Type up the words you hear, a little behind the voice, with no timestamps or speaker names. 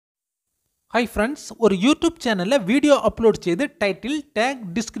Hi friends, ஒரு YouTube சேனல்ல video upload செய்து டைட்டில், டேக்,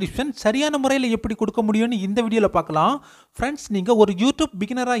 டிஸ்கிரிப்ஷன் சரியான முறையில் எப்படி கொடுக்க முடியும்னு இந்த வீடியோவில் பார்க்கலாம். ஃப்ரெண்ட்ஸ், நீங்கள் ஒரு யூடியூப்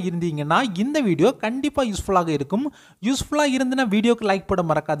பிகினராக இருந்தீங்கன்னா இந்த வீடியோ கண்டிப்பாக யூஸ்ஃபுல்லாக இருக்கும். யூஸ்ஃபுல்லாக இருந்துன்னா வீடியோக்கு லைக் போட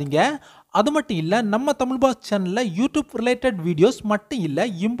மறக்காதீங்க. அது மட்டும் இல்லை, நம்ம தமிழ் பாஸ் சேனலில் யூடியூப் ரிலேட்டட் வீடியோஸ் மட்டும் இல்லை,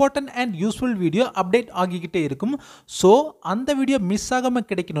 important and useful video update ஆகிக்கிட்டே இருக்கும். ஸோ அந்த வீடியோ மிஸ் ஆகாமல்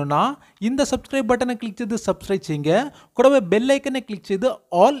கிடைக்கணும்னா இந்த சப்ஸ்கிரைப் பட்டனை கிளிக் செய்து சப்ஸ்கிரைப் செய்யுங்க. கூடவே பெல் ஐக்கனை கிளிக் செய்து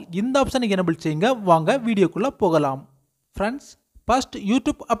ஆல் இந்த ஆப்ஷனை எனபிள் செய்யுங்க. வாங்க வீடியோக்குள்ள போகலாம். Friends, first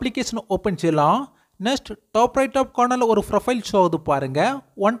YouTube application open செய்யலாம். நெக்ஸ்ட் டாப் ரைட் ஆப் கார்னர்ல ஒரு ப்ரொஃபைல் ஷோ ஆகுது பாருங்க.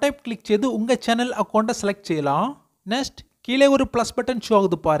 ஒன் டைப் கிளிக் செய்து உங்க சேனல் அக்கௌண்ட்டை செலக்ட் செய்யலாம். நெக்ஸ்ட் கீழே ஒரு ப்ளஸ் பட்டன் ஷோ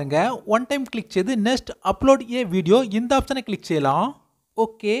ஆகுது பாருங்க. ஒன் டைம் கிளிக் செய்து நெக்ஸ்ட் அப்லோட் ஏ வீடியோ இந்த ஆப்ஷனை கிளிக் செய்யலாம்.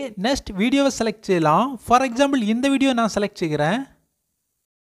 ஓகே, நெக்ஸ்ட் வீடியோவை செலக்ட் செய்யலாம். ஃபார் எக்ஸாம்பிள் இந்த வீடியோ நான் செலக்ட் செய்கிறேன்.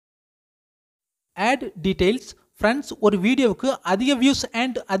 Add details. ஃப்ரெண்ட்ஸ், ஒரு வீடியோவுக்கு அதிக வியூஸ்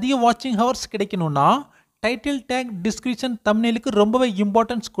அண்ட் அதிக வாட்சிங் ஹவர்ஸ் கிடைக்கணும்னா டைட்டில், டேக், டிஸ்கிரிப்ஷன், தம்ப்நெயிலுக்கு ரொம்பவே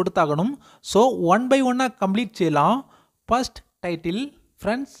இம்பார்ட்டன்ஸ் கொடுத்தாகணும். ஸோ ஒன் பை ஒன்னாக கம்ப்ளீட் செய்யலாம். First title.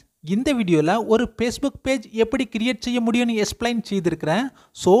 ஃப்ரெண்ட்ஸ், இந்த வீடியோவில் ஒரு ஃபேஸ்புக் பேஜ் எப்படி கிரியேட் செய்ய முடியும்னு எக்ஸ்பிளைன் செய்திருக்கிறேன்.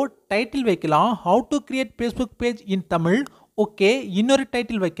 ஸோ டைட்டில் வைக்கலாம், how to create Facebook page in Tamil. Okay, இன்னொரு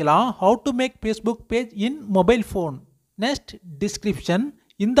டைட்டில் வைக்கலாம், how to make Facebook page in mobile phone. Next description.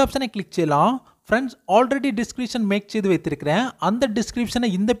 இந்த ஆப்ஷனை கிளிக் செய்யலாம். ஃப்ரெண்ட்ஸ், ஆல்ரெடி டிஸ்கிரிப்ஷன் மேக் செய்து வைத்திருக்கிறேன். அந்த டிஸ்கிரிப்ஷனை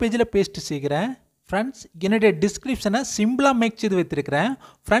இந்த பேஜில் பேஸ்ட் செய்கிறேன். ஃப்ரெண்ட்ஸ், என்னுடைய டிஸ்கிரிப்ஷனை சிம்பிளாக மேக் செய்து வைத்திருக்கிறேன்.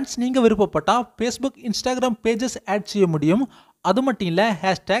 ஃப்ரெண்ட்ஸ், நீங்கள் விருப்பப்பட்டால் ஃபேஸ்புக், இன்ஸ்டாகிராம் பேஜஸ் ஆட் செய்ய முடியும். அது மட்டும் இல்லை,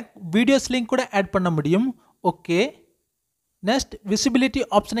 ஹேஷ்டேக், வீடியோஸ் லிங்க் கூட ஆட் பண்ண முடியும். ஓகே, நெக்ஸ்ட் விசிபிலிட்டி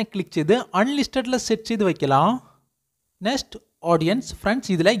ஆப்ஷனை கிளிக் செய்து அன்லிஸ்டடில் செட் செய்து வைக்கலாம். Next audience.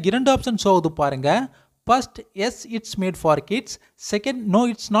 ஃப்ரெண்ட்ஸ், இதில் இரண்டு ஆப்ஷன் ஷோ ஆகுது பாருங்கள். First, S it's made for kids. Second, no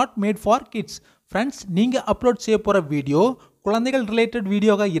it's not made for kids. Friends, நீங்கள் அப்லோட் செய்ய போகிற வீடியோ குழந்தைகள் ரிலேட்டட்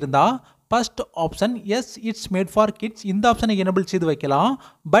வீடியோவாக இருந்தால் first option S it's made for kids இந்த ஆப்ஷனை எனபிள் செய்து வைக்கலாம்.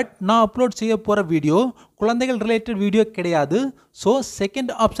 பட் நான் அப்லோட் செய்ய போகிற வீடியோ குழந்தைகள் ரிலேட்டட் வீடியோ கிடையாது. ஸோ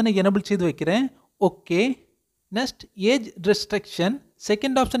செகண்ட் ஆப்ஷனை எனபிள் செய்து வைக்கிறேன். Okay, next age restriction.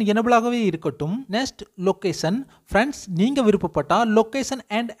 Second option எனபிளாகவே இருக்கட்டும். Next location. ஃப்ரெண்ட்ஸ், நீங்கள் விருப்பப்பட்டால் location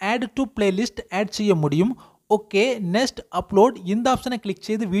and add to playlist add செய்ய முடியும். ஓகே, நெக்ஸ்ட் அப்லோட் இந்த ஆப்ஷனை கிளிக்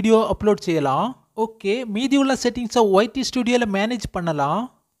செய்து வீடியோ அப்லோட் செய்யலாம். ஓகே, மீதி உள்ள செட்டிங்ஸை ஒய்டி ஸ்டுடியோவில் மேனேஜ் பண்ணலாம்.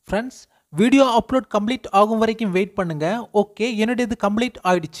 ஃப்ரெண்ட்ஸ், வீடியோ அப்லோட் கம்ப்ளீட் ஆகும் வரைக்கும் வெயிட் பண்ணுங்க. ஓகே, என்னுடைய இது கம்ப்ளீட்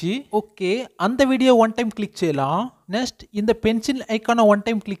ஆயிடுச்சு. ஓகே, அந்த வீடியோ ஒன் டைம் கிளிக் செய்யலாம். நெக்ஸ்ட் இந்த பென்சில் ஐக்கானை ஒன்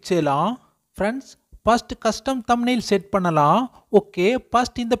டைம் கிளிக் செய்யலாம். Friends, first custom thumbnail set பண்ணலாம். ஓகே,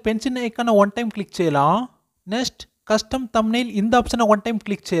 ஃபர்ஸ்ட் இந்த பென்சில் ஐக்கானை ஒன் டைம் கிளிக் செய்யலாம். நெக்ஸ்ட் கஸ்டம் தம்ப்நெயில் இந்த ஆப்ஷனை ஒன் டைம்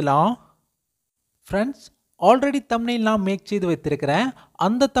கிளிக் செய்யலாம். ஃப்ரெண்ட்ஸ், ஆல்ரெடி தம்ப்நெயில் நான் மேக் செய்து வைத்திருக்கிறேன்.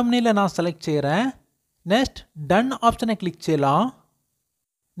 அந்த தம்ப்நெயிலை நான் செலக்ட் செய்கிறேன். நெக்ஸ்ட் டன் ஆப்ஷனை கிளிக் செய்யலாம்.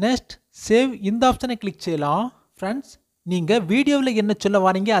 நெக்ஸ்ட் சேவ் இந்த ஆப்ஷனை கிளிக் செய்யலாம். ஃப்ரெண்ட்ஸ், நீங்கள் வீடியோவில் என்ன சொல்ல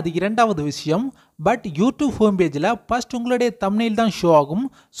வரீங்க அது இரண்டாவது விஷயம். பட் யூடியூப் ஹோம் பேஜில் ஃபர்ஸ்ட் உங்களுடைய தம்ப்நெயில் தான் ஷோ ஆகும்.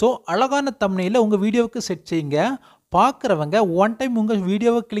 ஸோ அழகான தம்ப்நெயிலை உங்கள் வீடியோவுக்கு செட் செய்யுங்க. பார்க்குறவங்க ஒன் டைம் உங்கள்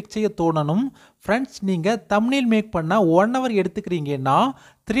வீடியோவை கிளிக் செய்ய தோணணும். ஃப்ரெண்ட்ஸ், நீங்கள் தம்ப்நெயில் மேக் பண்ண 1 hour எடுத்துக்கிறீங்கன்னா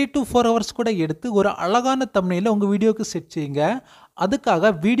 3 to 4 hours கூட எடுத்து ஒரு அழகான தம்ப்நெயிலை உங்கள் வீடியோவுக்கு செட் செய்யுங்க.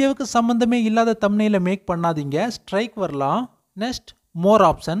 அதுக்காக வீடியோவுக்கு சம்மந்தமே இல்லாத தம்ப்நெயிலை மேக் பண்ணாதீங்க, ஸ்ட்ரைக் வரலாம். நெக்ஸ்ட் மோர்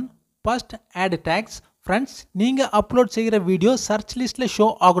option. First add tax. Friends, நீங்கள் அப்லோட் செய்கிற வீடியோ சர்ச் லிஸ்ட்டில் ஷோ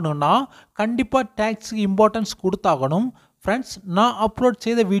ஆகணும்னா கண்டிப்பாக டேக்ஸுக்கு இம்பார்ட்டன்ஸ் கொடுத்தாகணும். ஃப்ரெண்ட்ஸ், நான் அப்லோட்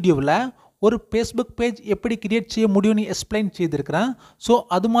செய்த வீடியோவில் ஒரு ஃபேஸ்புக் பேஜ் எப்படி கிரியேட் செய்ய முடியும்னு எக்ஸ்பிளைன் செய்திருக்கிறேன். ஸோ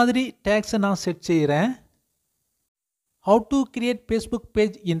அது மாதிரி டேக்ஸை நான் செட் செய்கிறேன். How to create Facebook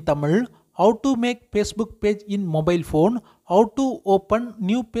page in Tamil, how to make Facebook page in mobile phone, how to open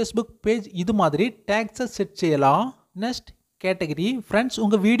new Facebook page, இது மாதிரி டேக்ஸை செட் செய்யலாம். Next category. ஃப்ரெண்ட்ஸ்,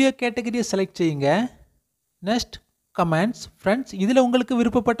 உங்கள் வீடியோ கேட்டகரியை செலக்ட் செய்யுங்க. Next comments. ஃப்ரெண்ட்ஸ், இதில் உங்களுக்கு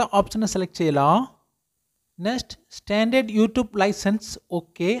விருப்பப்பட்ட ஆப்ஷனை செலக்ட் செய்யலாம். Next standard YouTube licence.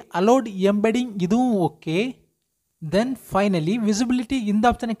 Okay, allot embedding இதுவும் ஓகே. தென் ஃபைனலி விசிபிலிட்டி இந்த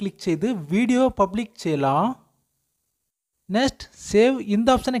ஆப்ஷனை கிளிக் செய்து வீடியோ பப்ளிக் செய்யலாம். நெக்ஸ்ட் சேவ் இந்த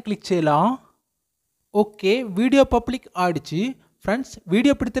ஆப்ஷனை கிளிக் செய்யலாம். ஓகே, வீடியோ பப்ளிக் ஆயிடுச்சு. ஃப்ரெண்ட்ஸ்,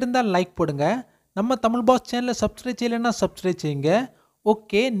 வீடியோ பிடித்திருந்தால் லைக் போடுங்க. நம்ம தமிழ் பாஸ் சேனலை சப்ஸ்கிரைப் செய்யலைன்னா சப்ஸ்கிரைப் செய்யுங்க.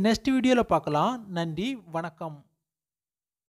 ஓகே, நெக்ஸ்ட் வீடியோவில் பார்க்கலாம். நன்றி, வணக்கம்.